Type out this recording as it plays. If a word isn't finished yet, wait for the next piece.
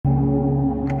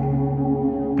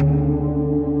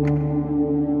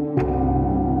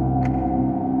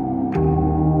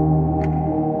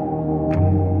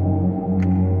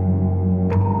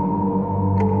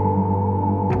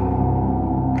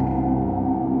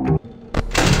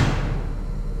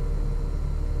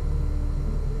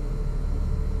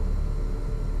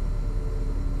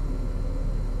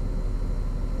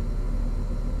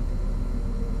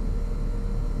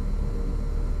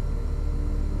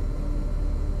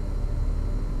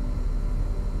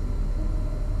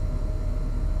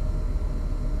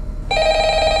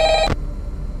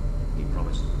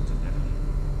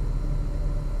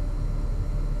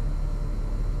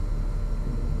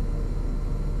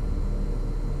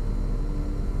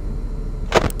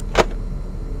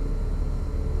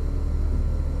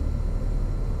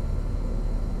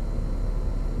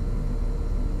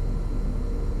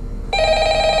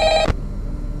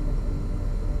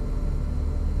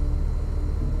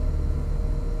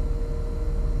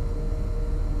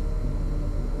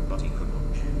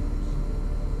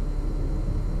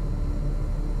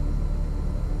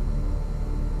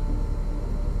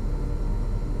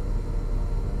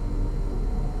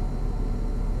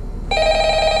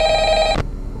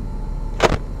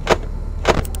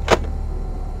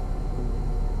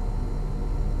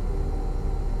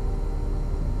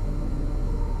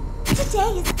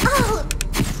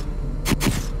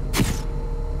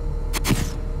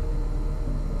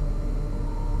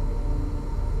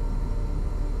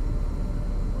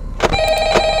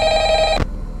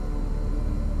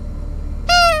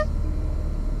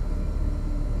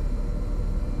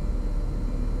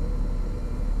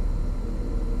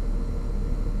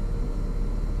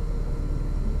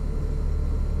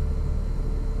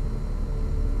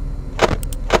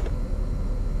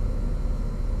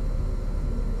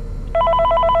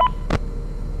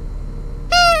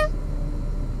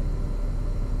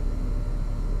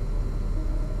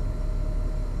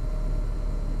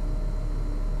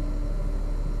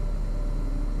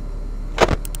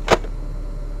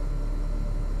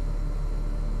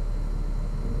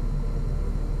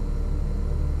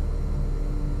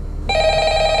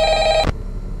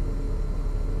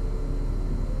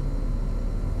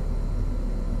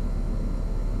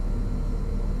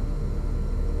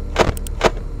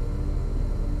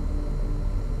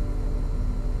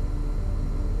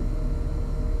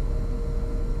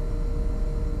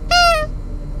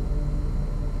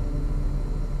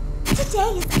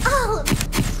days. Oh!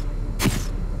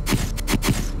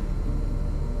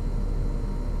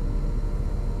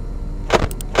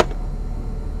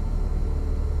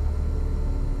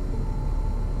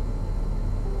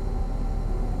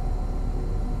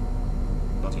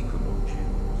 But he could not choose.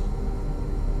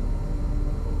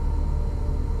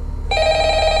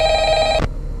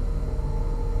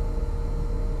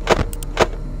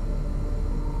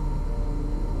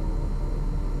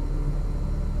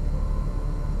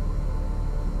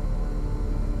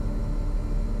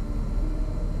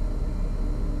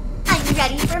 I'm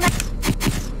ready for my...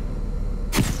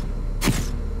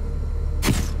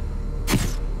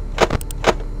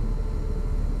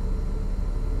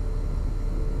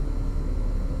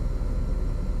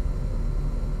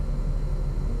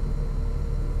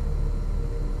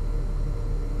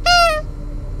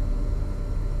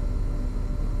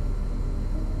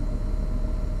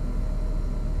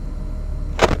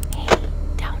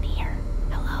 Down here.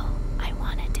 Hello. I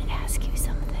wanted to ask you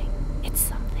something. It's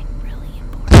something really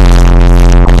important.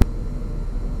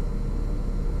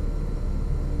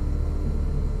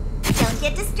 Don't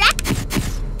get distracted.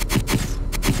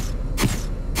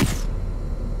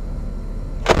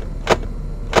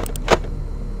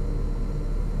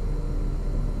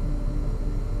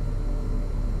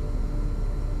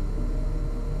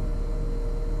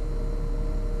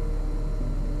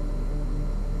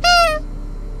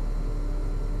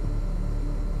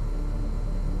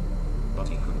 But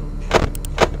he could not choose.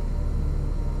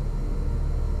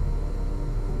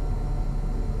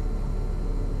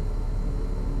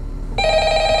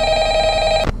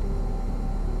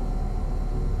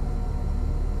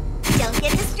 Don't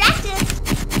get distracted.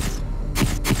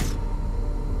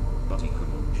 But he could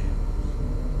not choose.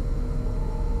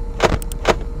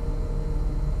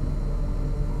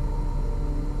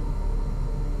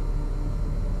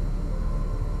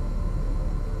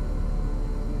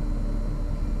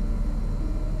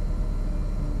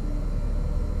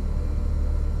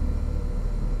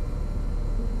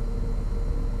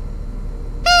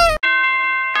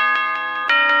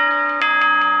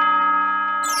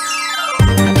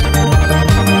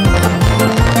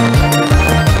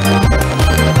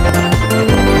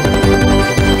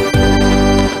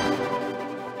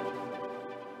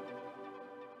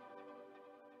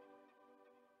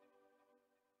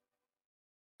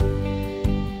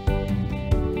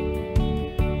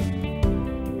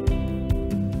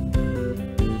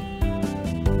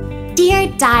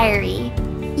 Dear Diary,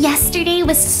 yesterday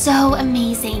was so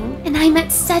amazing, and I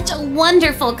met such a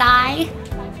wonderful guy.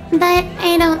 But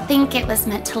I don't think it was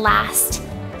meant to last,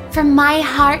 for my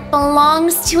heart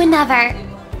belongs to another.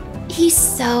 He's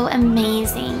so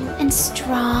amazing and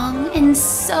strong and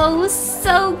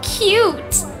so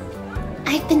cute.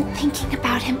 I've been thinking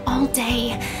about him all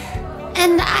day,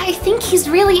 and I think he's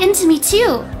really into me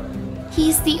too.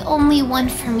 He's the only one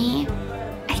for me.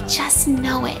 I just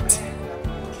know it.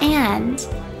 And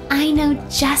I know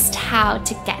just how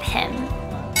to get him.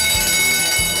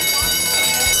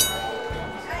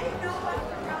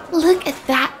 Look at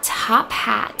that top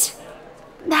hat.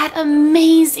 That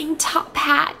amazing top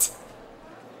hat.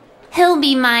 He'll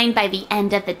be mine by the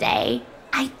end of the day.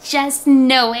 I just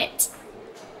know it.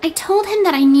 I told him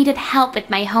that I needed help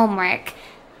with my homework,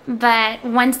 but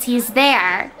once he's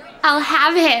there, I'll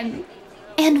have him.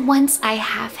 And once I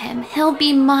have him, he'll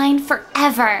be mine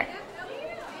forever.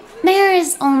 There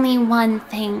is only one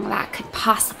thing that could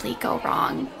possibly go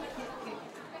wrong.